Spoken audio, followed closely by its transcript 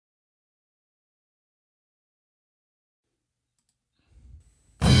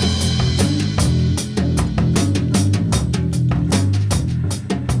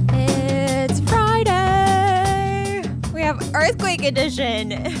Earthquake Edition.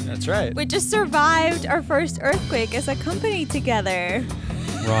 That's right. We just survived our first earthquake as a company together.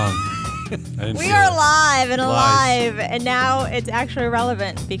 Wrong. We are live and alive, and now it's actually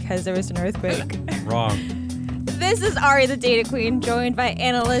relevant because there was an earthquake. Wrong. This is Ari the Data Queen, joined by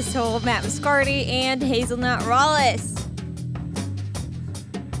analyst Matt Mascardi and Hazelnut Rawless.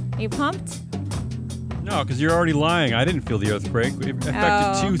 Are you pumped? No, because you're already lying. I didn't feel the earthquake. It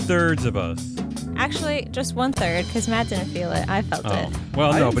affected 2/3 of us. Actually, just 1/3, because Matt didn't feel it. I felt it.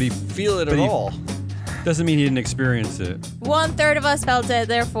 Well, no, but he feel it at all. Doesn't mean he didn't experience it. 1/3 of us felt it,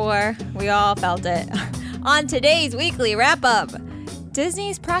 therefore, we all felt it. On today's weekly wrap-up,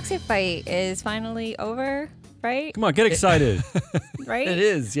 Disney's proxy fight is finally over, right? Come on, get excited. Right? It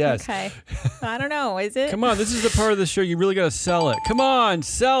is, yes. Okay. I don't know, is it? Come on, this is the part of the show you really got to sell it. Come on,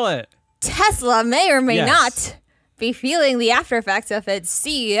 sell it. Tesla may or may Yes. not be feeling the after effects of its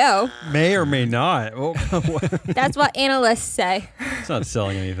CEO. May or may not. Well, That's what analysts say. it's not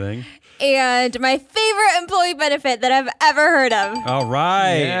selling anything. And my favorite employee benefit that I've ever heard of. All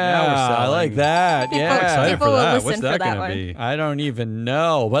right. Yeah, now we're I selling. like that. People- Yeah. Excited People for will that. listen What's for that that going one. to be? I don't even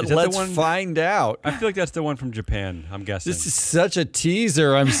know, but Is that the let's one- find out. I feel like that's the one from Japan, I'm guessing. This is such a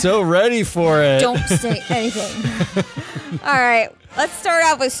teaser. I'm so ready for it. Don't say anything. All right, let's start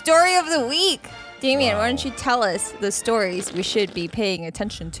off with story of the week. Damien, why don't you tell us the stories we should be paying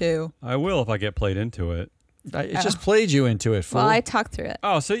attention to? I will if I get played into it. It just played you into it, fool. Well, I talked through it.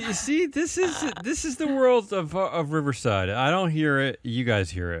 Oh, so you see, this is the world of Riverside. I don't hear it. You guys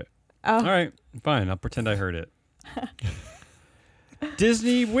hear it. Oh. All right, fine. I'll pretend I heard it.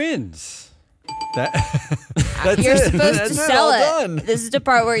 Disney wins. That's You're it. supposed That's to it. sell All it. done. This is the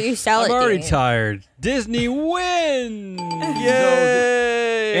part where you sell I'm it. already Damien. tired. Disney wins.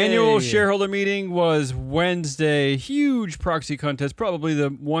 Yay! Annual shareholder meeting was Wednesday. Huge proxy contest, probably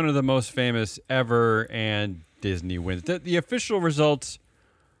one of the most famous ever, and Disney wins. The official results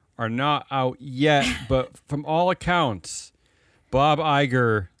are not out yet, but from all accounts, Bob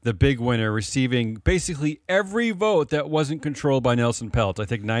Iger, the big winner, receiving basically every vote that wasn't controlled by Nelson Peltz. I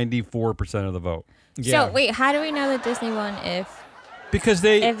think 94% of the vote. Yeah. So wait, how do we know that Disney won if Because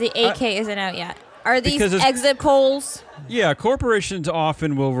the AK isn't out yet? Are these because it's- exit polls? Yeah, corporations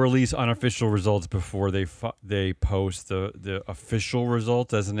often will release unofficial results before they post the official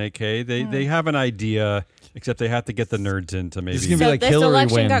results as an AK. They have an idea, except they have to get the nerds in to maybe. It's gonna be So like this Hillary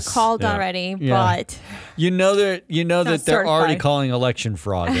election got wins. called Yeah. already, Yeah. but You know that they're already certified. calling election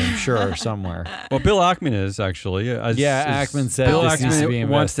fraud. I'm sure somewhere. Well, Bill Ackman is actually. Ackman said Bill this needs to be Ackman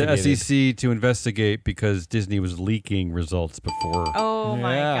wants the investigated. SEC to investigate because Disney was leaking results before oh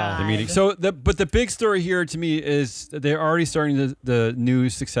my Yeah. god. the meeting. So, but the big story here to me is that they're already starting the new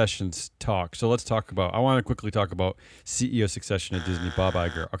successions talk. So let's talk about. I want to quickly talk about CEO succession at Disney, Bob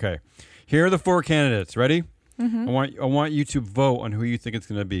Iger. Okay, here are the 4 candidates. Ready? I want you to vote on who you think it's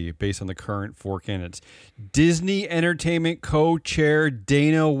going to be based on the current 4 candidates. Disney Entertainment co-chair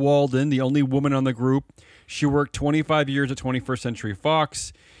Dana Walden, the only woman on the group. She worked 25 years at 21st Century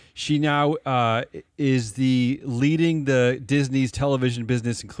Fox. She now is leading the Disney's television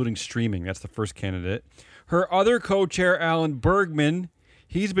business, including streaming. That's the first candidate. Her other co-chair, Alan Bergman,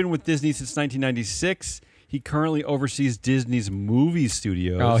 he's been with Disney since 1996. He currently oversees Disney's movie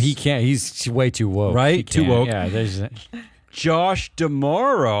studios. Oh, he can't. He's way too woke. Right? He Too can't. woke. Yeah, there's. Josh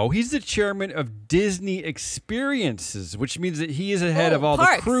DeMauro, he's the chairman of Disney Experiences, which means that he is ahead of all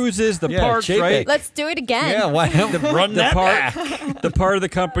parks. the cruises, the Yeah, parks, Chapek. right? Let's do it again. Yeah, why don't run that back? The part of the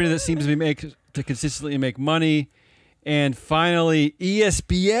company that seems to consistently make money. And finally,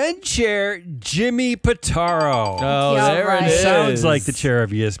 ESPN chair Jimmy Pitaro. Oh, Yeah, there right. it is. Sounds like the chair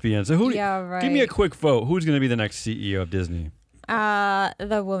of ESPN. So Yeah, give me a right. quick vote. Who's going to be the next CEO of Disney?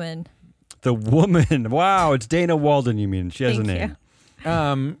 The woman. The woman. Wow, it's Dana Walden, you mean. She has Thank a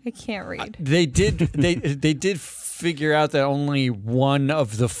name. I can't read. They did figure out that only one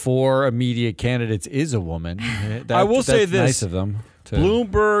of the 4 immediate candidates is a woman. I will say that's this. nice of them. To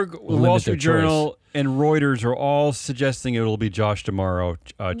Bloomberg, Wall limit Street their Journal, and Reuters are all suggesting it will be Josh DeMauro,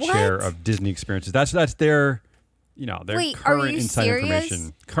 chair What? of Disney Experiences. That's their, their Wait, are current you inside serious?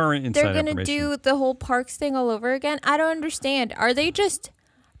 information. Current They're inside going to information. do the whole parks thing all over again? I don't understand. Are they just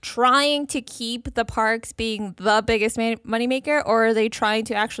trying to keep the parks being the biggest moneymaker, or are they trying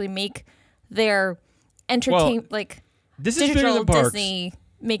to actually make their This is bigger digital than parks. Disney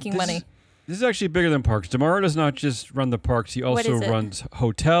making This money? is- This is actually bigger than parks. DeMauro does not just run the parks. He also is it? runs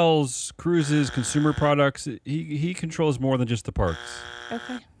hotels, cruises, consumer products. He controls more than just the parks.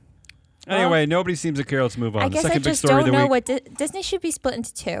 Okay. Anyway, nobody seems to care. Let's move on. I The guess I second big just story of don't the know week. what Disney should be split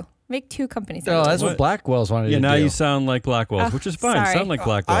into two. Make two companies. Oh, that's What? what Blackwell's wanted Yeah, to now do. you sound like Blackwell's, Oh, which is fine. sorry. Sound like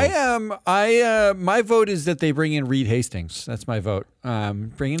Blackwell's. My vote is that they bring in Reed Hastings. That's my vote.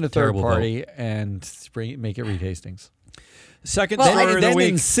 Bring in a third Terrible party and make it Reed Hastings. Second Well, story of the Then week.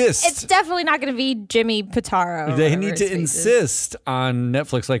 insist. It's definitely not going to be Jimmy Pitaro. or They whatever need his to face is. insist on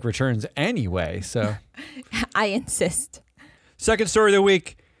Netflix-like returns anyway. So I insist. Second story of the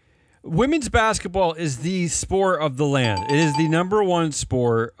week. Women's basketball is the sport of the land. It is the number one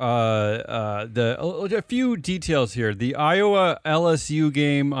sport. A few details here. The Iowa LSU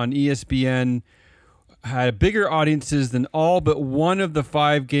game on ESPN had bigger audiences than all but one of the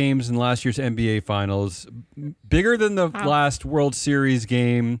 5 games in last year's NBA Finals. Bigger than the last World Series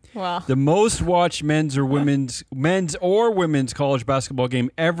game. Wow. The most watched men's or women's college basketball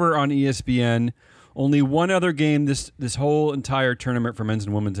game ever on ESPN. Only one other game this whole entire tournament for men's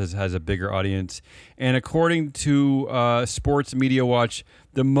and women's has a bigger audience. And according to Sports Media Watch,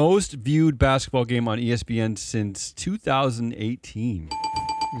 the most viewed basketball game on ESPN since 2018.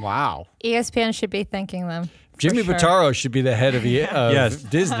 wow. ESPN should be thanking them. for Jimmy sure. Pitaro should be the head of Yes.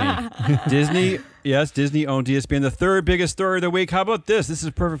 Disney. Disney owns ESPN. The third biggest story of the week. How about this? This is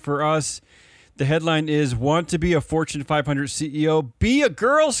perfect for us. The headline is, want to be a Fortune 500 CEO? Be a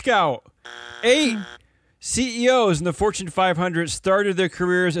Girl Scout. 8 CEOs in the Fortune 500 started their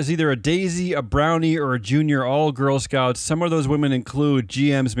careers as either a Daisy, a Brownie, or a Junior all Girl Scouts. Some of those women include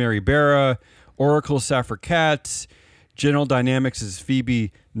GM's Mary Barra, Oracle's Safra Katz, General Dynamics'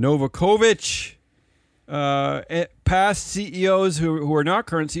 Phoebe Novakovic. Past CEOs who are not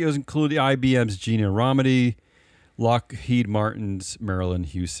current CEOs include IBM's Gina Romedy, Lockheed Martin's Marilyn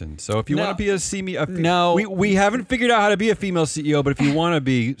Houston. So if you want to be we haven't figured out how to be a female CEO, but if you want to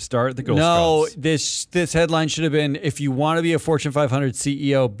be, start the Girl Scouts. This headline should have been, if you want to be a Fortune 500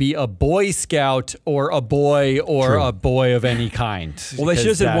 CEO, be a Boy Scout or a boy or True. a boy of any kind. Well, they should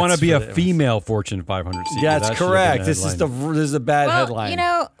have said, want to be a what it- female Fortune 500 CEO. That's That should have correct. been This headline. is a bad Well, headline. you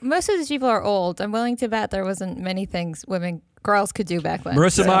know, most of these people are old. I'm willing to bet there wasn't many things girls could do back then.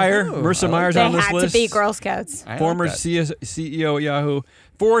 Marissa Meyer. Ooh, Marissa I like Meyer's They on this had list. to be Girl Scouts. I like Former that. CEO at Yahoo.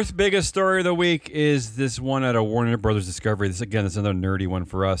 Fourth biggest story of the week is this one out of Warner Brothers Discovery. This is another nerdy one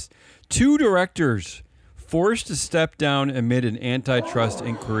for us. 2 directors forced to step down amid an antitrust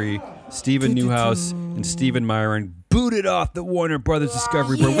inquiry. Stephen Newhouse and Stephen Myron booted off the Warner Brothers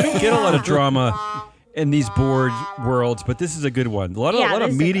Discovery board. We didn't get a lot of drama in these board worlds, but this is a good one. A lot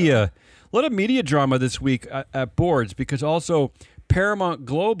of media drama this week at boards, because also Paramount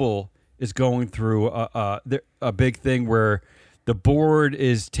Global is going through a big thing where the board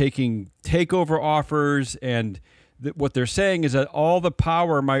is taking takeover offers, and what they're saying is that all the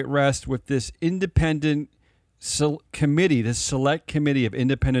power might rest with this independent committee, this select committee of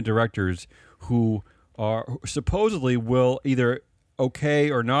independent directors who supposedly will either okay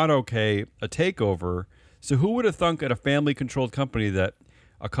or not okay a takeover. So who would have thunk at a family-controlled company that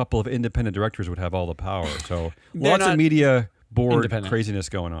a couple of independent directors would have all the power? So lots of media board craziness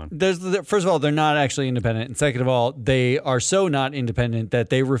going on. First of all, they're not actually independent. And second of all, they are so not independent that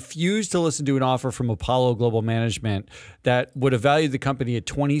they refuse to listen to an offer from Apollo Global Management that would have valued the company at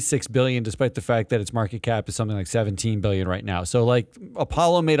 $26 billion, despite the fact that its market cap is something like $17 billion right now. So like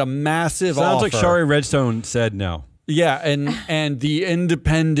Apollo made a massive offer. Sounds like Shari Redstone said no. Yeah, and the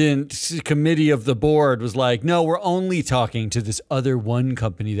independent committee of the board was like, no, we're only talking to this other one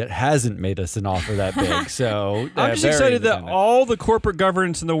company that hasn't made us an offer that big. So I'm just excited that all the corporate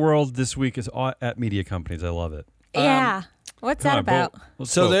governance in the world this week is at media companies. I love it. Yeah. What's that about?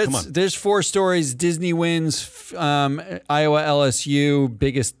 So there's 4 stories. Disney wins, Iowa LSU,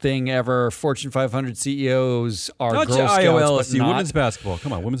 biggest thing ever. Fortune 500 CEOs are not Girl just Scouts, Iowa but LSU, not. women's basketball.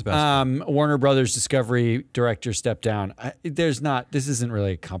 Come on, women's basketball. Warner Brothers Discovery director stepped down. This isn't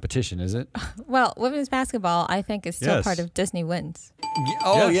really a competition, is it? Well, women's basketball, I think, is still Yes. part of Disney Wins.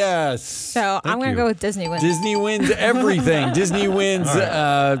 Oh, Yes. yes. So I'm going you. to go with Disney Wins. Disney wins everything. Disney wins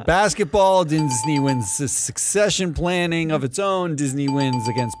basketball. Disney wins succession planning of its own. Disney wins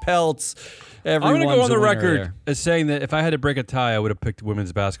against Pelts. I'm going to go on the record there. as saying that if I had to break a tie, I would have picked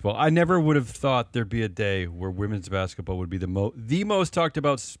women's basketball. I never would have thought there'd be a day where women's basketball would be the most talked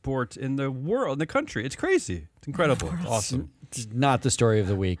about sport in the world, in the country. It's crazy. It's incredible. It's awesome. It's not the story of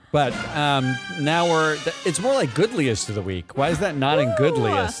the week, but now it's more like goodliest of the week. Why is that not in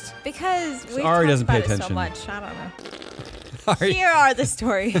goodliest? Because we Ari talked doesn't pay about it so attention. much. I don't know. Here are the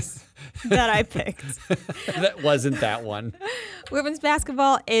stories that I picked. That wasn't that one. Women's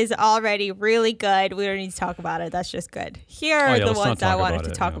basketball is already really good. We don't need to talk about it. That's just good. Here are the let's not ones I talk wanted about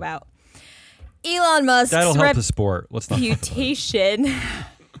to it, talk yeah. about. Elon Musk's That'll help the sport. Let's not. reputation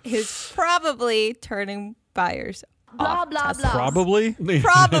is probably turning buyers off Tesla. Probably.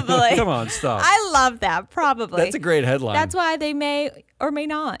 Probably. Come on, stop. I love that. Probably. That's a great headline. That's why they may or may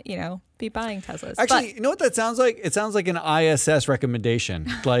not, be buying Teslas. Actually, you know what that sounds like? It sounds like an ISS recommendation.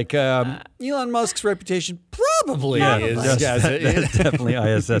 Like Elon Musk's reputation probably is. Yes, that's definitely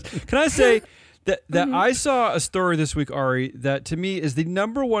ISS. Can I say that I saw a story this week, Ari, that to me is the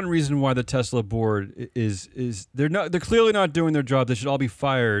number one reason why the Tesla board is they're clearly not doing their job. They should all be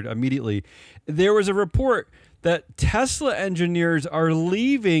fired immediately. There was a report that Tesla engineers are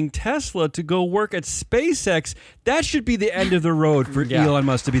leaving Tesla to go work at SpaceX. That should be the end of the road for Elon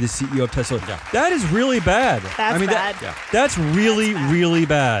Musk to be the CEO of Tesla. Yeah. That is really bad. That's bad. That's really, really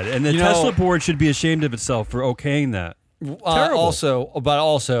bad. And the Tesla board should be ashamed of itself for okaying that. Also,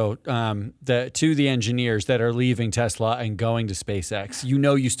 to the engineers that are leaving Tesla and going to SpaceX,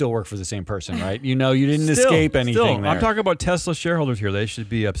 you still work for the same person, right? You didn't escape anything there. I'm talking about Tesla shareholders here. They should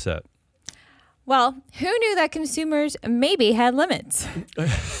be upset. Well, who knew that consumers maybe had limits?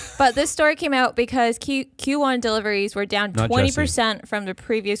 But this story came out because Q1 deliveries were down 20% from the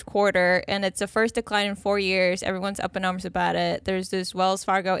previous quarter, and it's the first decline in 4 years. Everyone's up in arms about it. There's this Wells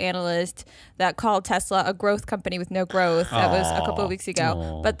Fargo analyst that called Tesla a growth company with no growth. That was a couple of weeks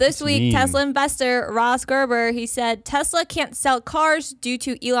ago. But this week, Tesla investor Ross Gerber, he said, Tesla can't sell cars due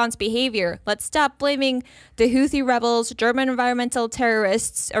to Elon's behavior. Let's stop blaming the Houthi rebels, German environmental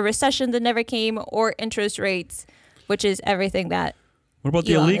terrorists, a recession that never came, or interest rates, which is everything that What about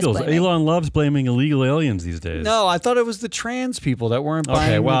Elon the illegals? Elon loves blaming illegal aliens these days. No, I thought it was the trans people that weren't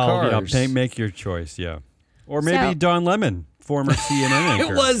buying the cars. Make your choice, Or maybe Don Lemon, former CNN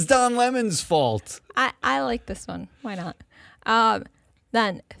anchor. It was Don Lemon's fault. I like this one. Why not?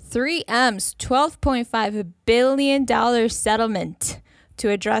 Then 3M's $12.5 billion settlement to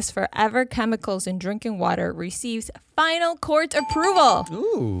address forever chemicals in drinking water receives final court approval.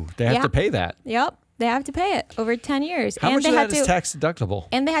 Ooh, they have to pay that. Yep, they have to pay it over 10 years. How much of that is tax deductible?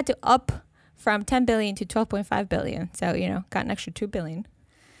 And they had to up from $10 billion to $12.5 billion. So, got an extra $2 billion.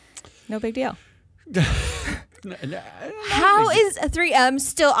 No big deal. How is 3M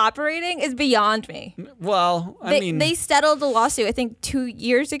still operating is beyond me. Well, they settled the lawsuit, I think 2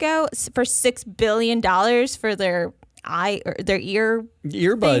 years ago for $6 billion for their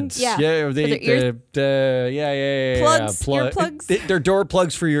earbuds. Thing. Earplugs. They're door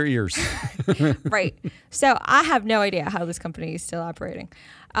plugs for your ears. Right. So I have no idea how this company is still operating.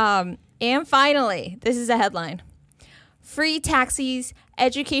 And finally, this is a headline: free taxis,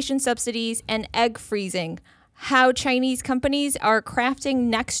 education subsidies, and egg freezing. How Chinese companies are crafting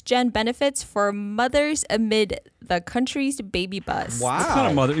next-gen benefits for mothers amid the country's baby buzz. Wow. What kind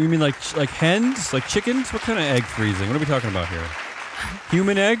of mother? You mean like hens? Like chickens? What kind of egg freezing? What are we talking about here?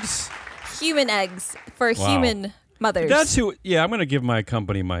 Human eggs? Human eggs for human mothers. That's who. Yeah, I'm going to give my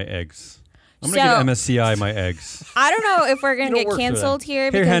company my eggs. I'm going to give MSCI my eggs. I don't know if we're going to get canceled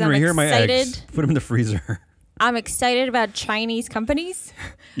here because Henry, I'm here are my excited. eggs. Put them in the freezer. I'm excited about Chinese companies,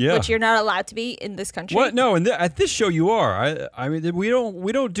 which you're not allowed to be in this country. What? No, and at this show you are. I mean, we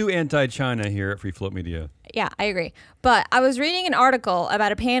don't do anti-China here at Free Float Media. Yeah, I agree. But I was reading an article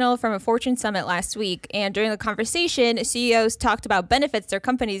about a panel from a Fortune Summit last week, and during the conversation, CEOs talked about benefits their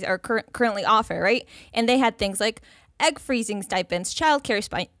companies are currently offer, right? And they had things like egg freezing stipends,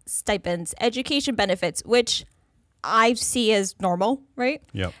 childcare stipends, education benefits, which I see as normal, right?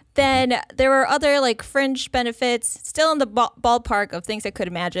 Yep. Then there were other like fringe benefits, still in the ballpark of things I could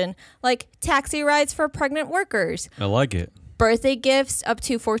imagine, like taxi rides for pregnant workers. I like it. Birthday gifts up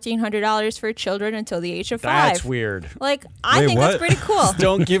to $1,400 for children until the age of 5. That's weird. Like, I think that's pretty cool.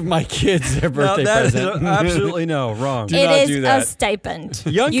 Don't give my kids their birthday present. Absolutely no, wrong. Do not do that. A stipend.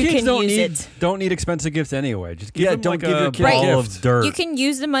 Young kids don't need expensive gifts anyway. Just give them don't like give your a kid ball a of gift. dirt. You can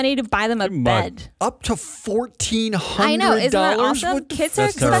use the money to buy them a bed. Up to $1,400. I know, isn't that awesome? What Kids are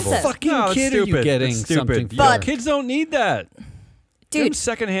That's terrible. expensive. fucking No, it's kid are you stupid. getting It's stupid. something for? But- kids don't need that. Give them Dude,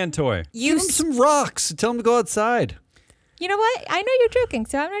 secondhand toy. Give them some rocks. Tell them to go outside. You know what? I know you're joking,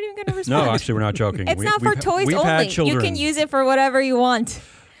 so I'm not even going to respond. No, actually, we're not joking. It's not for toys we've only. Had children. You can use it for whatever you want.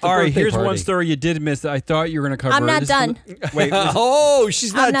 All right, birthday here's one party. story you did miss that I thought you were going to cover. I'm not done. Wait. Oh,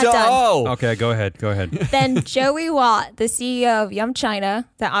 she's I'm not done. Oh. Okay, go ahead. Go ahead. Then Joey Watt, the CEO of Yum China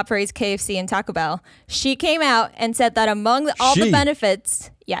that operates KFC and Taco Bell, she came out and said that among all the benefits,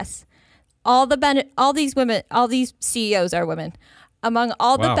 yes, all these CEOs are women. Among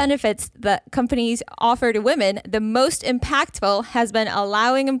all the benefits that companies offer to women, the most impactful has been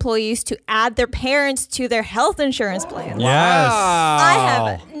allowing employees to add their parents to their health insurance plans. Yes.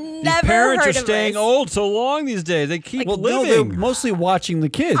 I have These never parents heard are of staying this. old so long these days. They keep Well, no, they're living. mostly watching the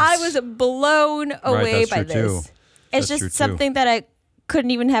kids. I was blown away that's by true, this. too. It's That's true, just too. something that I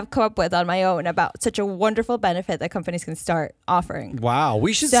couldn't even have come up with on my own about such a wonderful benefit that companies can start offering. Wow.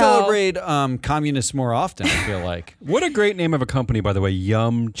 We should celebrate communists more often, I feel like. What a great name of a company, by the way.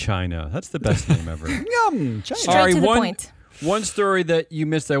 Yum China. That's the best name ever. Yum China. Straight to the point. One story that you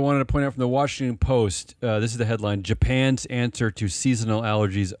missed I wanted to point out from the Washington Post. This is the headline: Japan's answer to seasonal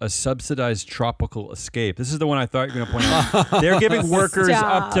allergies, a subsidized tropical escape. This is the one I thought you were going to point out. They're giving workers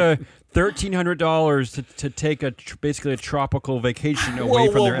up to $1,300 to take basically a tropical vacation away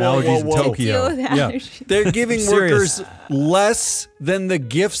from their allergies in Tokyo. Yeah. They're giving workers less than the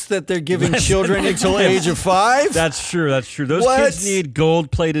gifts that they're giving children until the age of 5? That's true. Those kids need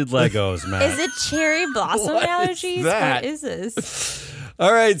gold-plated Legos, man. Is it cherry blossom allergies? What is this?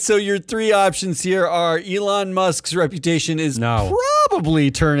 All right, so your 3 options here are Elon Musk's reputation is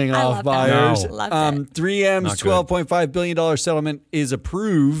probably turning off buyers. 3M's $12.5 billion settlement is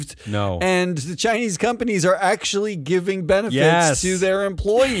approved. And the Chinese companies are actually giving benefits to their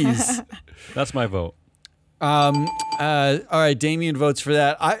employees. That's my vote. All right, Damien votes for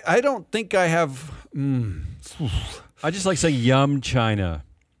that. I don't think I have... I just like saying Yum China.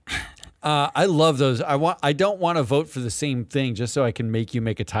 I love those. I don't want to vote for the same thing just so I can make you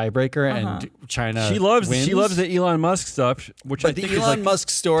make a tiebreaker and China. She loves wins. the Elon Musk stuff, which I think the is Elon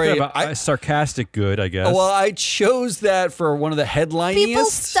Musk story. Kind of a sarcastic good, I guess. Well, I chose that for one of the headliniest. People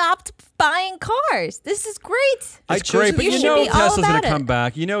stopped buying cars. This is great. It's great, but you know Tesla's going to come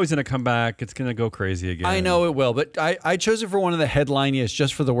back. You know he's going to come back. It's going to go crazy again. I know it will, but I chose it for one of the headliniest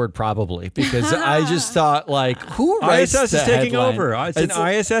just for the word probably because I just thought like, who writes ISS is taking headline? over. It's an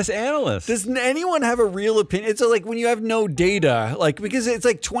ISS analyst. Does anyone have a real opinion? It's like when you have no data, like because it's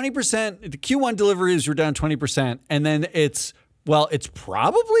like 20%. The Q1 deliveries were down 20%, and then it's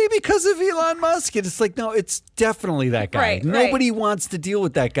probably because of Elon Musk. And it's like, no, it's definitely that guy. Nobody wants to deal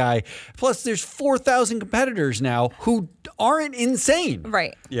with that guy. Plus, there's 4,000 competitors now who aren't insane.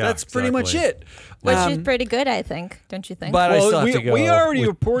 Right. Yeah, that's pretty much it. Which is pretty good, I think. Don't you think? But I still have to go we already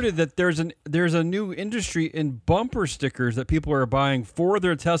reported that there's a new industry in bumper stickers that people are buying for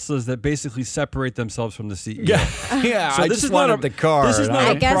their Teslas that basically separate themselves from the CEO. Yeah. So this is not the car. This is not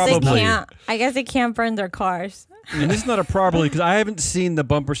I guess they can't burn their cars. And this is not a probably because I haven't seen the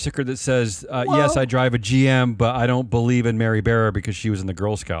bumper sticker that says, yes, I drive a GM, but I don't believe in Mary Barra because she was in the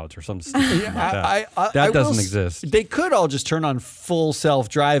Girl Scouts or something like that. That doesn't exist. They could all just turn on full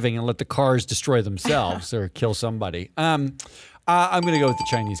self-driving and let the cars destroy themselves or kill somebody. I'm going to go with the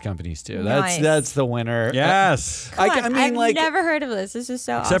Chinese companies too. That's the winner. Yes. I've never heard of this. This is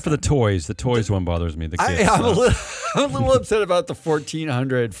so Except for the toys. The toys one bothers me. The kids. I'm a little upset about the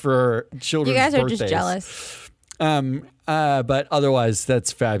 1,400 for children's birthdays. You guys are just jealous. But otherwise,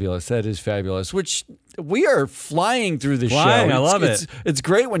 that's fabulous. That is fabulous. Which we are flying through the show. I love it. It's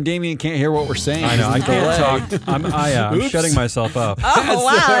great when Damien can't hear what we're saying. I know. I can't talk. I'm shutting myself up. Oh,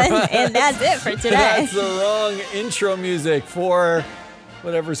 wow. And that's it for today. That's the wrong intro music for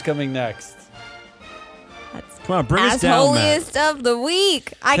whatever's coming next. Come on, bring us down, Matt. Holiest of the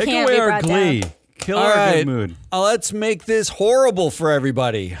week. I Take can't away be our brought glee. down. Kill our good mood. Let's make this horrible for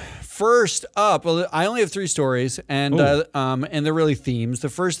everybody. First up, I only have 3 stories, and they're really themes. The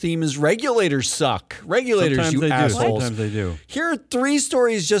first theme is regulators suck. Regulators, Sometimes they assholes. do. Sometimes they do. Here are 3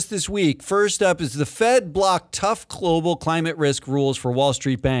 stories just this week. First up is the Fed blocked tough global climate risk rules for Wall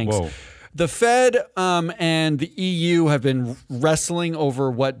Street banks. Whoa. The Fed and the EU have been wrestling over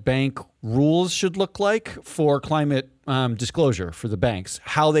what bank rules should look like for climate disclosure for the banks,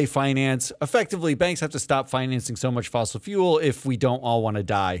 how they finance. Effectively, banks have to stop financing so much fossil fuel if we don't all want to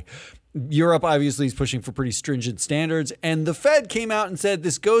die. Europe obviously is pushing for pretty stringent standards, and the Fed came out and said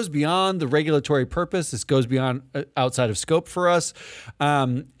this goes beyond the regulatory purpose. This goes beyond outside of scope for us.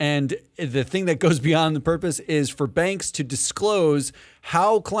 And the thing that goes beyond the purpose is for banks to disclose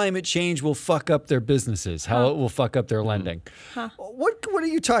how climate change will fuck up their businesses, how it will fuck up their lending. What are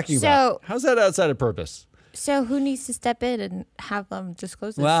you talking about? How's that outside of purpose? So who needs to step in and have them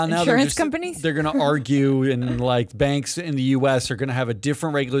disclose this? Well, now insurance companies? They're going to argue, and like banks in the U.S. are going to have a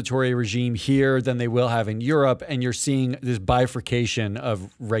different regulatory regime here than they will have in Europe, and you're seeing this bifurcation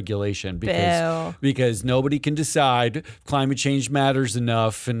of regulation because nobody can decide climate change matters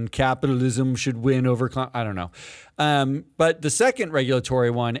enough, and capitalism should win over. I don't know, but the second regulatory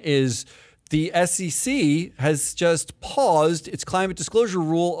one is. The SEC has just paused its climate disclosure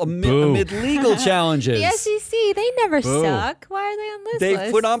rule amid legal challenges. The SEC, they never suck. Why are they on this list?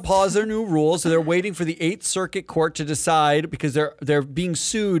 They put on pause their new rules, so they're waiting for the 8th Circuit Court to decide because they're being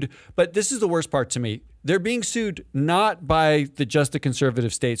sued. But this is the worst part to me. They're being sued not by just the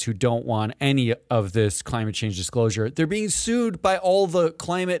conservative states who don't want any of this climate change disclosure. They're being sued by all the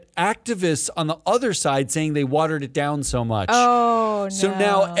climate activists on the other side saying they watered it down so much. Oh, no. So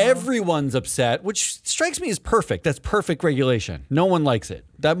now everyone's upset, which strikes me as perfect. That's perfect regulation. No one likes it.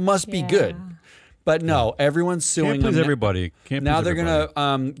 That must be good. But no, everyone's suing Can't please them. everybody. Can't Now please they're going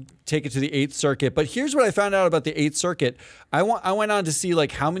to take it to the 8th Circuit. But here's what I found out about the 8th Circuit. I went on to see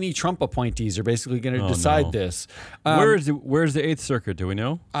like how many Trump appointees are basically going to decide this. Where's the 8th Circuit? Do we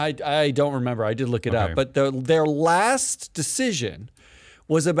know? I don't remember. I did look it up. But their last decision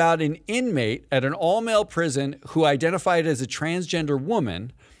was about an inmate at an all-male prison who identified as a transgender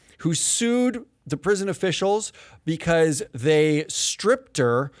woman who sued the prison officials because they stripped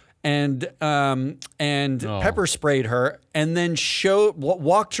her and pepper sprayed her, and then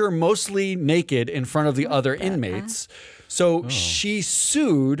walked her mostly naked in front of the other inmates. So she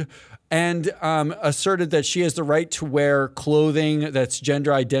sued and asserted that she has the right to wear clothing that's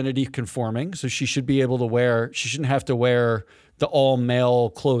gender identity conforming. So she should be able to wear. She shouldn't have to wear the all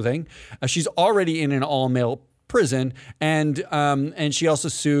male clothing. She's already in an all male prison, and she also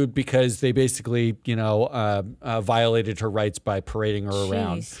sued because they basically, violated her rights by parading her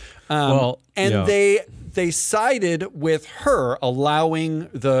around. They sided with her, allowing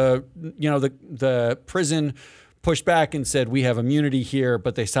the prison pushed back and said we have immunity here,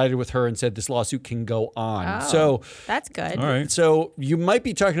 but they sided with her and said this lawsuit can go on. So that's good. All right. So you might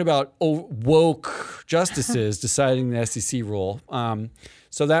be talking about woke justices deciding the SEC rule.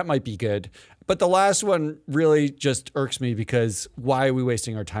 So that might be good. But the last one really just irks me because why are we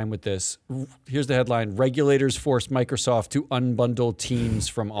wasting our time with this? Here's the headline: Regulators force Microsoft to unbundle Teams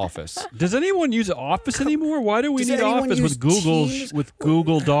from Office. Does anyone use Office anymore? Why do we need Office with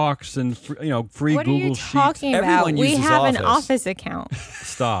Google Docs and free what Google are you Sheets? talking about? Everyone We uses have an Office. Office account.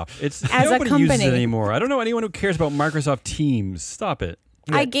 Stop. It's As a nobody uses company. it anymore. I don't know anyone who cares about Microsoft Teams. Stop it.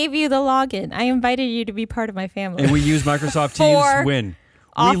 I gave you the login. I invited you to be part of my family. And we use Microsoft Teams For when?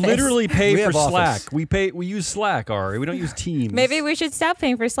 Office. We literally pay We for have Office. Slack. We use Slack, Ari. We don't use Teams. Maybe we should stop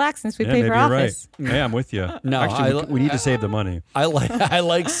paying for Slack since we yeah, pay maybe for you're Office. right. Yeah, I'm with you. No, actually, we need to save the money. I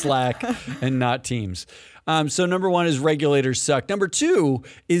like Slack and not Teams. So number 1 is regulators suck. Number 2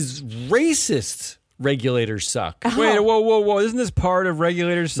 is racist regulators suck. Wait, whoa. Isn't this part of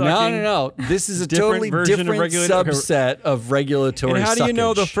regulators sucking? No. This is a Different totally version of different regulator- subset of regulatory And how do you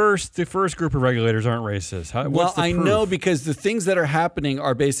know the suckage. first group of regulators aren't racist? Well, what's the I proof? know because the things that are happening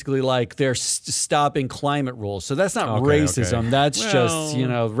are basically like they're stopping climate rules. So that's not Okay, racism. okay. That's Well,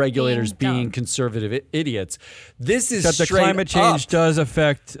 just, regulators being being dumb. conservative idiots. This is Except the straight climate change up. does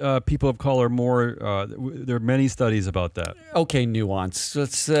affect people of color more. There are many studies about that. Okay, nuance.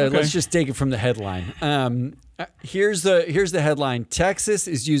 Let's just take it from the headline. Here's the headline: Texas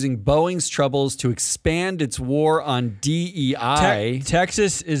is using Boeing's troubles to expand its war on DEI.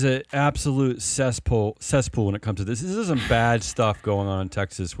 Texas is an absolute cesspool when it comes to this. This is some bad stuff going on in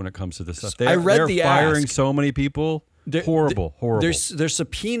Texas when it comes to this stuff. I read they're the firing ask. so many people. Horrible. They're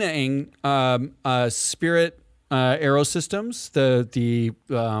subpoenaing Spirit Aerosystems,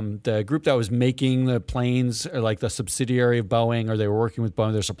 the group that was making the planes, or like the subsidiary of Boeing, or they were working with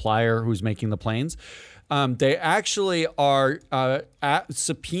Boeing, their supplier who's making the planes. They actually are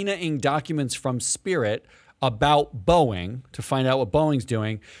subpoenaing documents from Spirit about Boeing to find out what Boeing's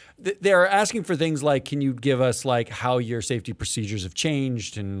doing. They're asking for things like, can you give us like how your safety procedures have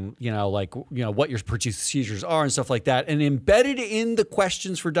changed and, what your procedures are and stuff like that. And embedded in the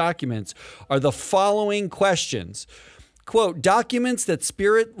questions for documents are the following questions. Quote, documents that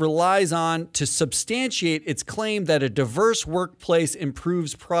Spirit relies on to substantiate its claim that a diverse workplace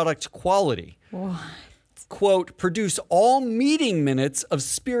improves product quality. What? Quote, produce all meeting minutes of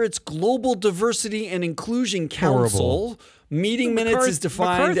Spirit's Global Diversity and Inclusion Council. Horrible. Meeting minutes is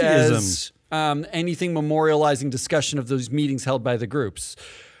defined as McCarthyism. anything memorializing discussion of those meetings held by the groups.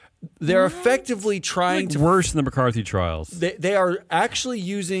 They're effectively trying to... Worse than the McCarthy trials. They are actually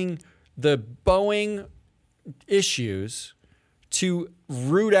using the Boeing issues to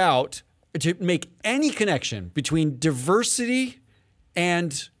root out, to make any connection between diversity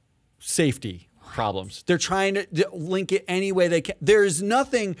and safety problems. They're trying to link it any way they can. There is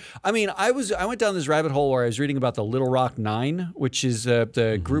nothing. I mean, I went down this rabbit hole where I was reading about the Little Rock Nine, which is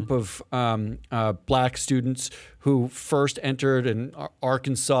the group of black students who first entered an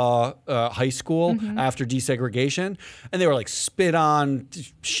Arkansas high school after desegregation. And they were like spit on,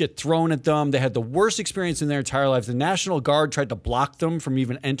 shit thrown at them. They had the worst experience in their entire lives. The National Guard tried to block them from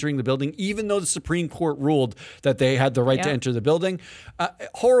even entering the building, even though the Supreme Court ruled that they had the right to enter the building.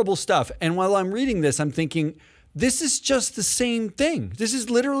 Horrible stuff. And while I'm reading this, I'm thinking, This is just the same thing. This is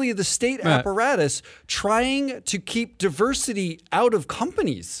literally the state apparatus trying to keep diversity out of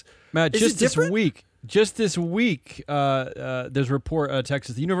companies. Matt, just this week, there's a report out of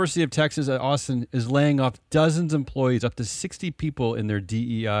Texas. The University of Texas at Austin is laying off dozens of employees, up to 60 people in their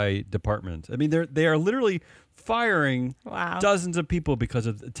DEI department. I mean, they are literally firing dozens of people because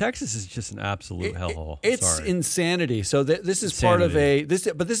of Texas is just an absolute hellhole. It's insanity. So this is part of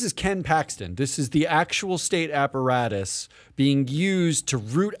but this is Ken Paxton. This is the actual state apparatus being used to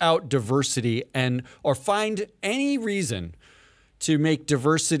root out diversity or find any reason to make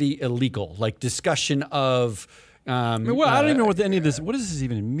diversity illegal, like discussion of. I don't even know what any of this. What does this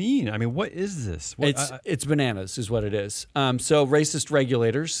even mean? I mean, what is this? It's bananas, is what it is. So racist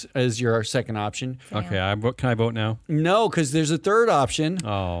regulators is your second option. Okay, can I vote now? No, because there's a third option.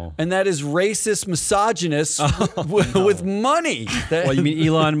 Oh, and that is racist misogynists with money. Well, you mean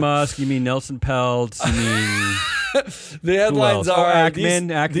Elon Musk? You mean Nelson Peltz? You mean. The headlines are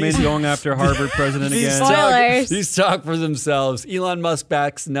Ackman going after Harvard president again. Spoilers. These talk for themselves. Elon Musk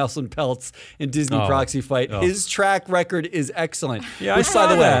backs Nelson Peltz in Disney proxy fight. His track record is excellent. Yeah, I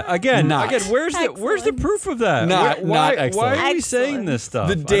saw that. Again, where's the proof of that? Not excellent. Why are we saying this stuff?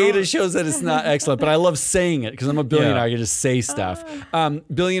 The data shows that it's not excellent, but I love saying it because I'm a billionaire. I can just say stuff.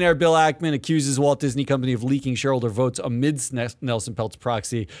 Billionaire Bill Ackman accuses Walt Disney Company of leaking shareholder votes amidst Nelson Peltz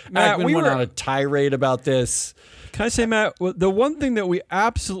proxy. Ackman went on a tirade about this. Can I say, Matt, the one thing that we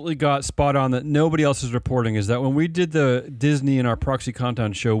absolutely got spot on that nobody else is reporting is that when we did the Disney and our proxy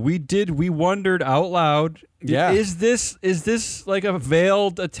content show, we wondered out loud, is this like a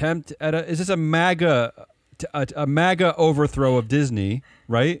veiled attempt at is this a MAGA overthrow of Disney,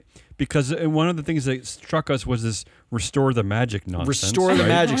 right? Because one of the things that struck us was this restore the magic nonsense. Restore the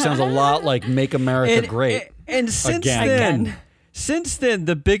magic sounds a lot like make America great. And since then,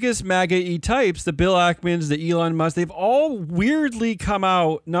 the biggest MAGA-y types, the Bill Ackmans, the Elon Musk, they've all weirdly come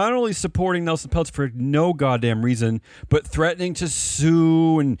out not only supporting Nelson Peltz for no goddamn reason, but threatening to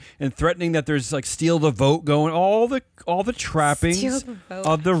sue and threatening that there's like steal the vote going, all the trappings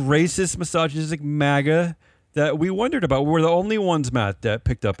of the racist, misogynistic MAGA that we wondered about. We're the only ones, Matt, that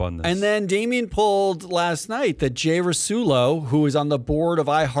picked up on this. And then Damien pulled last night that Jay Rasulo, who is on the board of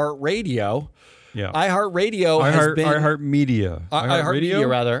iHeartRadio, iHeartMedia,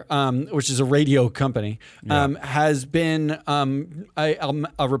 rather, which is a radio company, has been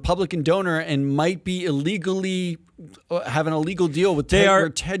a Republican donor and might be illegally have an illegal deal with where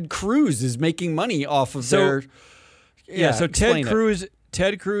Ted Cruz is making money off of their. So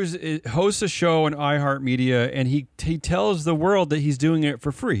Ted Cruz hosts a show on iHeartMedia, and he tells the world that he's doing it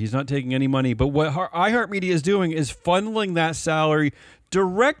for free. He's not taking any money. But what iHeartMedia is doing is funneling that salary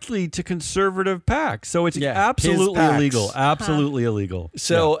directly to conservative PACs. So it's absolutely illegal. Absolutely illegal.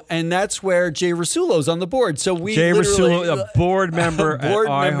 So, and that's where Jay Rasulo's on the board. So Jay Rasulo, a board member at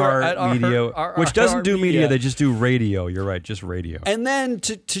iHeartMedia, which doesn't do media, they just do radio. You're right, just radio. And then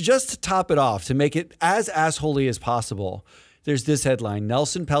to top it off, to make it as assholey as possible, there's this headline: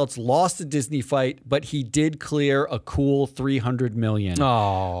 Nelson Peltz lost the Disney fight, but he did clear a cool $300 million.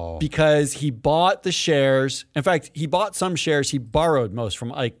 Oh, because he bought the shares. In fact, he bought some shares. He borrowed most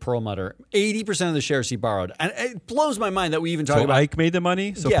from Ike Perlmutter. 80% of the shares he borrowed, and it blows my mind that we even talk about Ike made the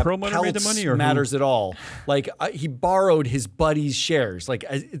money. So Perlmutter made the money, or matters at all? Like he borrowed his buddy's shares. Like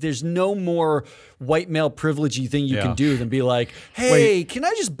there's no more white male privilegey thing you can do than be like, hey, can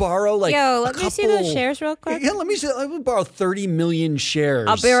I just borrow like let me see those shares real quick? Yeah, let me see. I would borrow 30 million shares.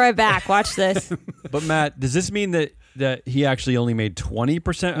 I'll be right back. Watch this. But Matt, does this mean that he actually only made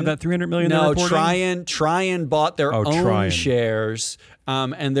 20% of that $300 million? No, Tryon bought their own shares,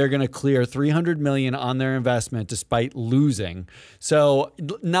 and they're going to clear $300 million on their investment despite losing. So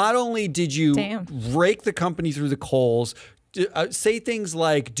not only did you rake the company through the coals, say things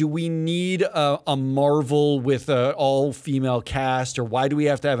like, do we need a Marvel with an all-female cast, or why do we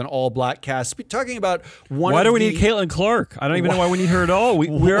have to have an all-black cast? Talking about why do we need Caitlin Clark? I don't even know why we need her at all. We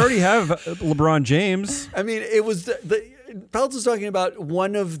already have LeBron James. I mean, it was Peltz was talking about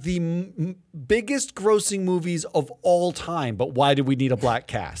one of the biggest grossing movies of all time, but why do we need a black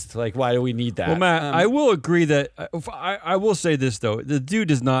cast? Like, why do we need that? Well, Matt, I will agree that I will say this though: the dude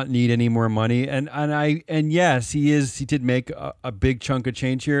does not need any more money, and yes, he did make a big chunk of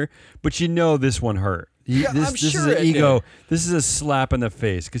change here, but this one hurt. This is an ego. This is a slap in the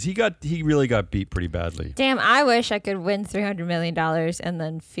face because he really got beat pretty badly. Damn, I wish I could win $300 million and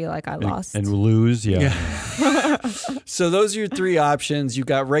then feel like I lost and lose. Yeah. So those are your three options. You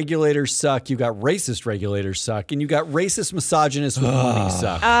got regulators suck. You got racist regulators suck, and you got racist misogynists with money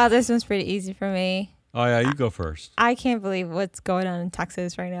suck. This one's pretty easy for me. Oh yeah, you go first. I can't believe what's going on in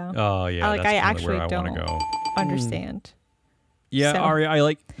Texas right now. Oh yeah, I that's actually where I don't want to go. understand. Yeah, So- Ari, I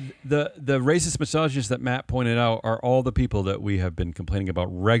like the racist misogynists that Matt pointed out are all the people that we have been complaining about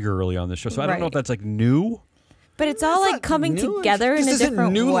regularly on this show. So I don't know if that's like new. But it's all like coming together in a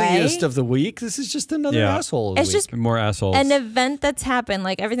different This isn't way. newliest of the week. This is just another asshole of the It's week. just More assholes. an event that's happened,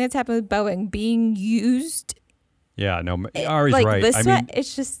 like everything that's happened with Boeing being used. Yeah, no, Ari's like right. This I way, mean,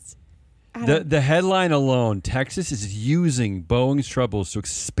 it's just the headline alone, Texas is using Boeing's troubles to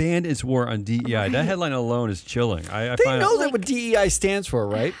expand its war on DEI. Right. That headline alone is chilling. I They find know it, that what DEI stands for,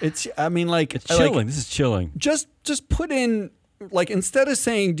 right? It's chilling. This is chilling. Just put in, like, instead of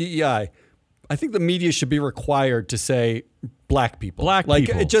saying DEI, I think the media should be required to say black people. Black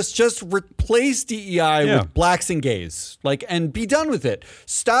people. Like, just replace DEI with blacks and gays. Like, and be done with it.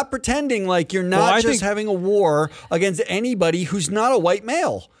 Stop pretending like you're not having a war against anybody who's not a white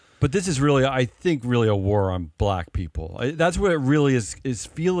male. But this is really, I think, really a war on black people. That's what it really is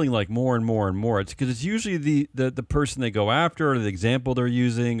feeling like more and more and more. It's because it's usually the person they go after or the example they're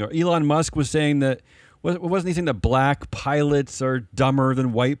using. Or Elon Musk was saying that, wasn't he saying that black pilots are dumber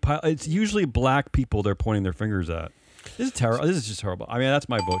than white pilots? It's usually black people they're pointing their fingers at. This is terrible. This is just horrible. I mean, that's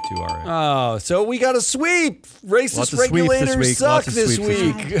my vote too, Ari. Oh, so we got a sweep. Racist regulators suck this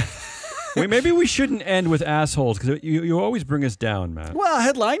week. Wait, maybe we shouldn't end with assholes because you always bring us down, man. Well,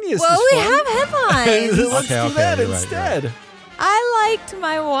 headliniest. well, is we fun. have headlines. Let's do that you're right, instead. you're right. I liked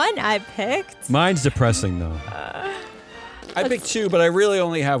my one I picked. Mine's depressing though. I picked two, but I really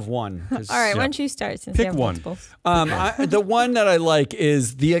only have one. All right, why don't you start since Pick you have one. multiples? The one that I like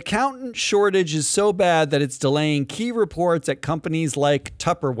is the accountant shortage is so bad that it's delaying key reports at companies like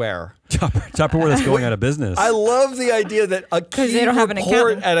Tupperware. Tupperware that's going out of business. I love the idea that a key they don't have an report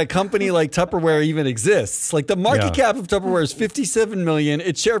accountant. at a company like Tupperware even exists. Like the market cap of Tupperware is $57 million.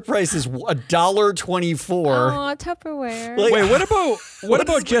 Its share price is $1.24. Oh, Tupperware. Like, Wait, what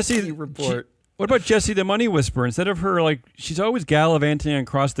about is Jesse? key report? What about Jessie the Money Whisperer? Instead of her, like, she's always gallivanting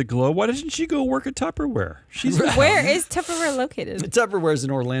across the globe. Why doesn't she go work at Tupperware? She's Where is Tupperware located? Tupperware's in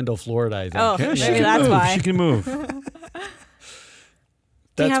Orlando, Florida, I think. Oh, Yeah, she maybe can that's move. why. She can move.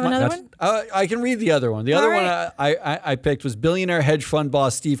 Do you have another one? I can read the other one. The All other right. one I picked was billionaire hedge fund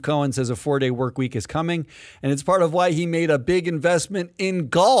boss Steve Cohen says a 4-day work week is coming, and it's part of why he made a big investment in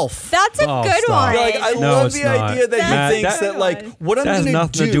golf. That's a Oh, good stop. one. Like, I No, love it's the not. idea that That's he thinks a that, good like, one. what I'm That has going to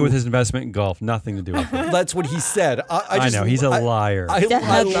nothing to do with his investment in golf. Nothing to do with it. That's what he said. I know. He's a liar. I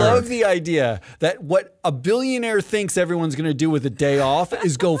Definitely. love the idea that what a billionaire thinks everyone's going to do with a day off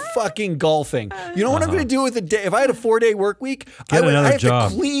is go fucking golfing. You know what I'm going to do with a day? If I had a 4-day work week, I another have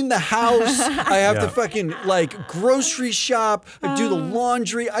job. to clean the house. I have to fucking like grocery shop, do the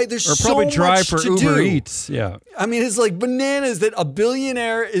laundry. There's Or so probably much drive for to Uber do. Eats. Yeah. I mean, it's like bananas that a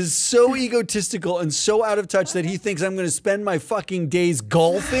billionaire is so egotistical and so out of touch that he thinks I'm going to spend my fucking days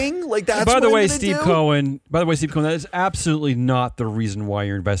golfing. Like that's. By the what way, I'm gonna Steve do? Cohen. That is absolutely not the reason why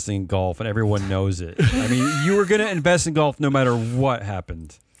you're investing in golf, and everyone knows it. I mean, you were going to invest in golf no matter what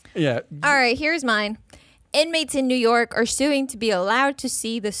happened. Yeah. All right, here's mine. Inmates in New York are suing to be allowed to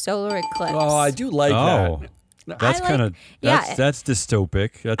see the solar eclipse. Oh, I do like that. That's I like- kind of that's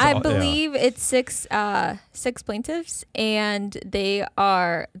dystopic. That's I all, believe it's six plaintiffs, and they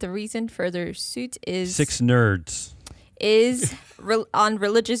are the reason for their suit is 6 nerds. on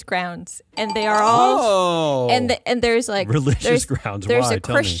religious grounds, and they are all and there's like Religious grounds. There's Why? a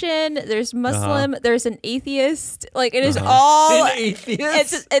Tell me. Christian, there's Muslim, there's an atheist. Like it is all An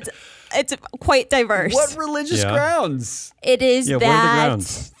atheist? It's quite diverse. What religious grounds? It is Yeah, what are the that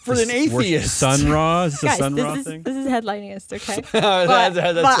grounds? For an atheist. Sun Ra? Is this a guys, Sun Ra this thing? is headliningist, okay? That's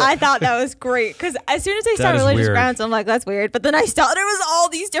but I thought that was great because as soon as I saw is religious weird. grounds, I'm like, that's weird. But then I saw there was all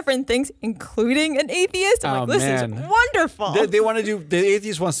these different things, including an atheist. I'm Oh, like, this man. is wonderful. They want to do. The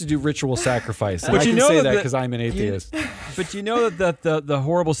atheist wants to do ritual sacrifice. And But I you can know say that that the- because I'm an atheist. But you know that the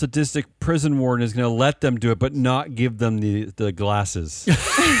horrible sadistic prison warden is going to let them do it, but not give them the glasses.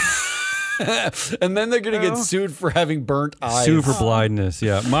 And then they're going to get sued for having burnt eyes. Sue for blindness.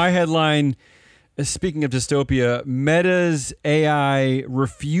 Yeah. My headline, speaking of dystopia, Meta's AI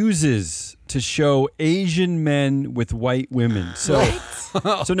refuses to show Asian men with white women. So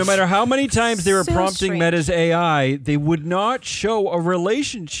no matter how many times they were So prompting strange. Meta's AI, they would not show a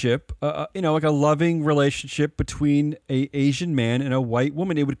relationship, like a loving relationship between a Asian man and a white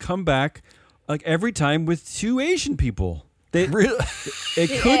woman. It would come back like every time with 2 Asian people. They Really?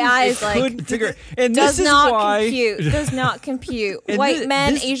 AI is like, couldn't figure. And does this is not why. compute. Does not compute. And White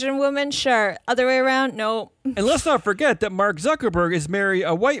men, this- Asian women, sure. Other way around, no. And let's not forget that Mark Zuckerberg is married.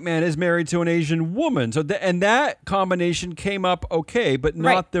 A white man is married to an Asian woman. So and that combination came up okay, but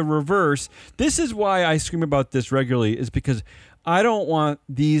not Right. the reverse. This is why I scream about this regularly. Is because I don't want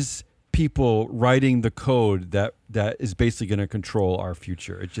these people writing the code that is basically going to control our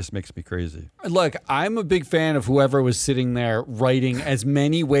future. It just makes me crazy. Look, I'm a big fan of whoever was sitting there writing as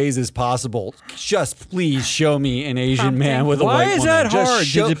many ways as possible. Just please show me an Asian man with a white Why woman. is that Just hard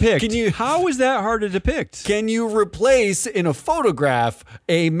show- to depict? Can you, How is that hard to depict? can you replace in a photograph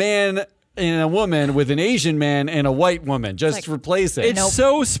a man and a woman with an Asian man and a white woman? Just replace it. It's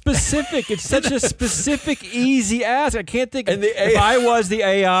so specific. It's such a specific, easy ask. I can't think. And the if I was the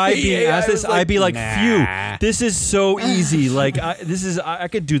AI the being AI asked this, was like, I'd be like, nah. "Phew, this is so easy. Like, I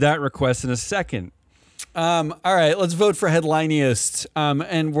could do that request in a second." All right, let's vote for headliniest.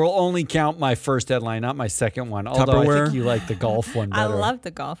 And we'll only count my first headline, not my second one. Although I Tupperware? think you like the golf one better. I love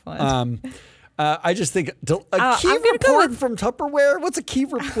the golf one. I just think a key I'm gonna go report with- from Tupperware. What's a key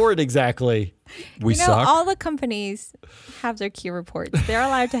report exactly? We you know, suck. all the companies have their key reports. They're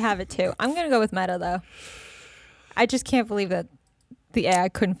allowed to have it too. I'm going to go with Meta, though. I just can't believe that the AI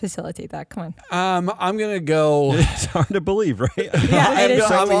couldn't facilitate that. Come on. I'm gonna go. It's hard to believe, right? Yeah, it is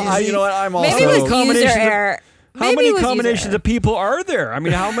so easy. You know what? I'm also. Maybe it was user combination of- error. How Maybe many it was user combinations error. of people are there? I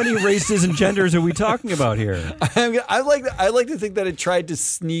mean, how many races and genders are we talking about here? I like to think that it tried to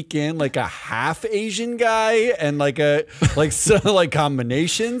sneak in like a half Asian guy and like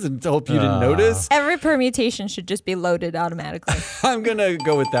combinations and hope you didn't notice. Every permutation should just be loaded automatically. I'm gonna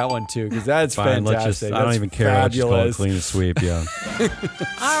go with that one too because that's Fine, fantastic. let's just. I That's don't even care. Let's just call it Fabulous. clean sweep. Yeah.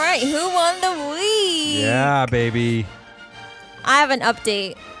 All right, who won the week? Yeah, baby. I have an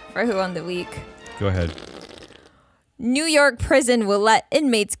update for who won the week. Go ahead. New York prison will let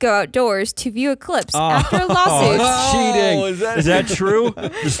inmates go outdoors to view eclipse after a lawsuit. it's cheating. Oh, is that true?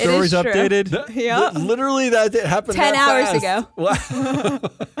 The story's true. updated. Yeah. Literally, that happened 10 that hours fast. ago. Wow.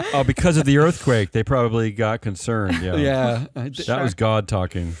 Oh, because of the earthquake, they probably got concerned. Yeah. Yeah. That was God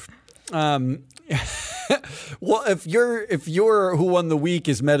talking. Well, if your who won the week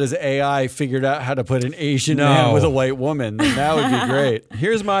is Meta's AI figured out how to put an Asian No. man with a white woman, then that would be great.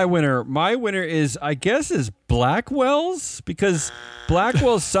 Here's my winner. My winner is, I guess, is Blackwell's, because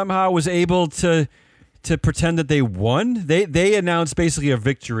Blackwell somehow was able to pretend that they won. They announced basically a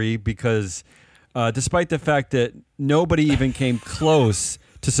victory because despite the fact that nobody even came close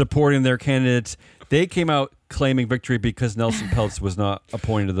to supporting their candidates, they came out claiming victory because Nelson Peltz was not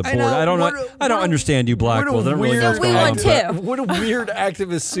appointed to the board. I don't understand you, Blackwell. I don't really know what's We going won on, too. but What a weird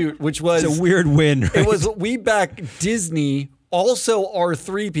activist suit, which was It's a weird win. Right? It was we back Disney, also our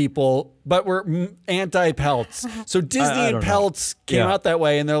three people, but we're anti-Peltz. So Disney I and don't know. Peltz came Yeah. out that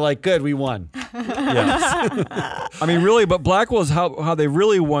way, and they're like, "Good, we won." Yes. I mean, really, but Blackwell's how they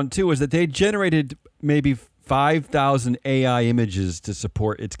really won too is that they generated maybe 5,000 AI images to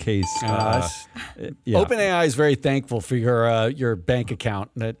support its case. Yeah. OpenAI is very thankful for your bank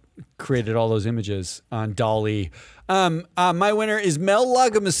account that created all those images on Dolly. My winner is Mel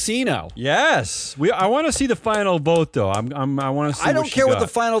Lagomasino. Yes, I want to see the final vote though. I want to see. I don't care what the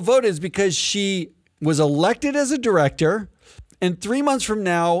final vote is because she was elected as a director. And 3 months from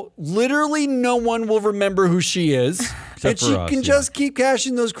now, literally no one will remember who she is. And for she us, can yeah. just keep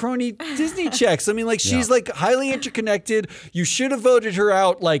cashing those crony Disney checks. I mean, like, she's like highly interconnected. You should have voted her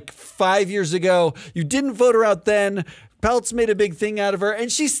out like 5 years ago. You didn't vote her out then. Peltz made a big thing out of her,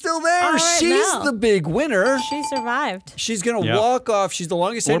 and she's still there. All right, She's Mel. the big winner. She survived. She's going to Yeah. walk off. She's the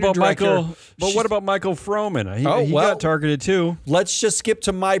longest What tenured about director. Michael? But what about Michael Froman? He well, got targeted too. Let's just skip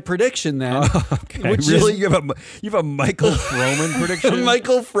to my prediction then. Okay, Which really? is- You have a Michael Froman prediction?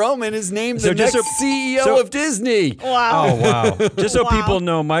 Michael Froman is named So the just next so- CEO so- of Disney. Wow. Oh wow! Just so Wow. people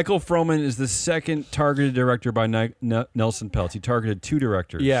know, Michael Froman is the second targeted director by Nelson Peltz. He targeted 2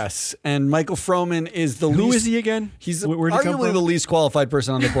 directors. Yes, and Michael Froman is the Who least. is he again? He's Where'd he come arguably from? the least qualified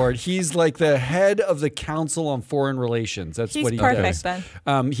person on the board. He's like the head of the Council on Foreign Relations. That's He's what he perfect does.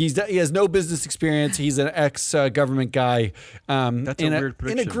 then. He has no business experience. He's an ex-government guy. That's a weird in a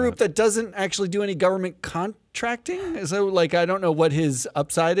prediction, group that doesn't actually do any government contracting. So, like, I don't know what his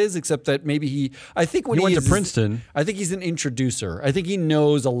upside is, except that maybe I think when He went to is- Princeton. I think he's an introducer. I think he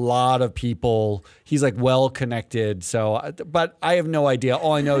knows a lot of people. He's like well connected. So, but I have no idea.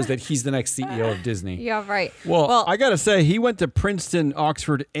 All I know is that he's the next CEO of Disney. Yeah, right. Well, I gotta say, he went to Princeton,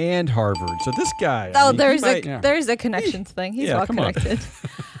 Oxford, and Harvard. So this guy. Oh, I mean, he there's might- there's a connections thing. He's Yeah, well come on. connected.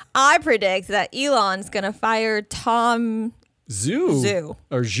 I predict that Elon's gonna fire Tom Zhu Zhu.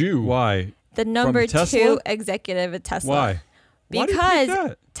 or Zhu. Why? the number Tesla? 2 executive at Tesla. Why? Why do you think Because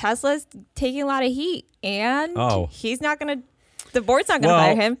that? Tesla's taking a lot of heat, and he's not going to. The board's not going to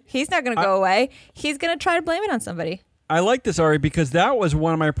fire him. He's not going to go away. He's going to try to blame it on somebody. I like this, Ari, because that was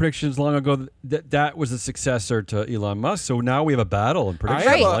one of my predictions long ago. That was a successor to Elon Musk. So now we have a battle in prediction.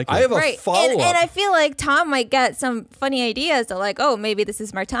 I have a follow-up. And I feel like Tom might get some funny ideas that like, oh, maybe this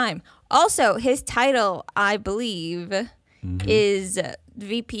is my time. Also, his title, I believe, is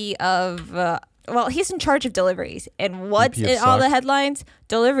VP of, well, he's in charge of deliveries. And what's in all the headlines?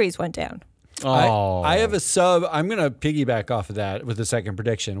 Deliveries went down. I have a sub. I'm going to piggyback off of that with the second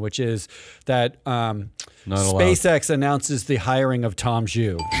prediction, which is that SpaceX announces the hiring of Tom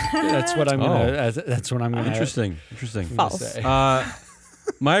Zhu. That's what I'm going to. That's what I'm going to. Interesting. False.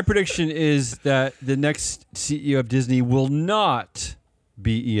 My prediction is that the next CEO of Disney will not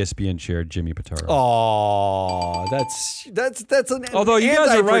be ESPN chair Jimmy Pitaro. Oh, that's an although you guys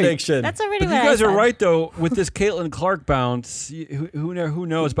are right. Prediction. That's already but what you guys I are said. right though with this Caitlin Clark bounce. Who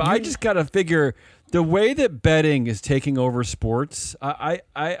knows? But I just gotta figure the way that betting is taking over sports. I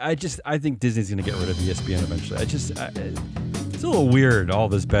think Disney's gonna get rid of ESPN eventually. It's a little weird, all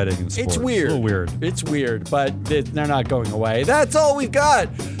this betting in sports. It's weird. It's a little weird. It's weird, but they're not going away. That's all we've got.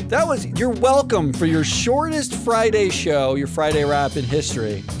 You're welcome for your shortest Friday show, your Friday wrap in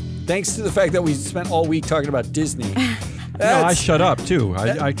history. Thanks to the fact that we spent all week talking about Disney. No, I shut up too.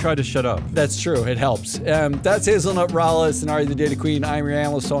 I tried to shut up. That's true. It helps. That's Hazelnut Rallis and Ari the Data Queen. I'm your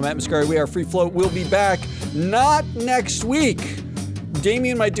analyst, so I'm Matt Mascari. We are Free Float. We'll be back not next week.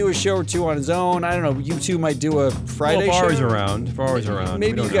 Damien might do a show or two on his own. I don't know. You two might do a Friday show. If Ari's around.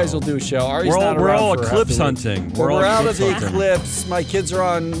 Maybe you guys will do a show. Ari's we're all eclipse hunting. We're out of the eclipse. My kids are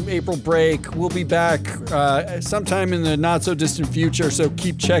on April break. We'll be back sometime in the not so distant future, so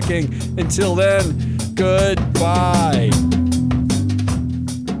keep checking. Until then, goodbye.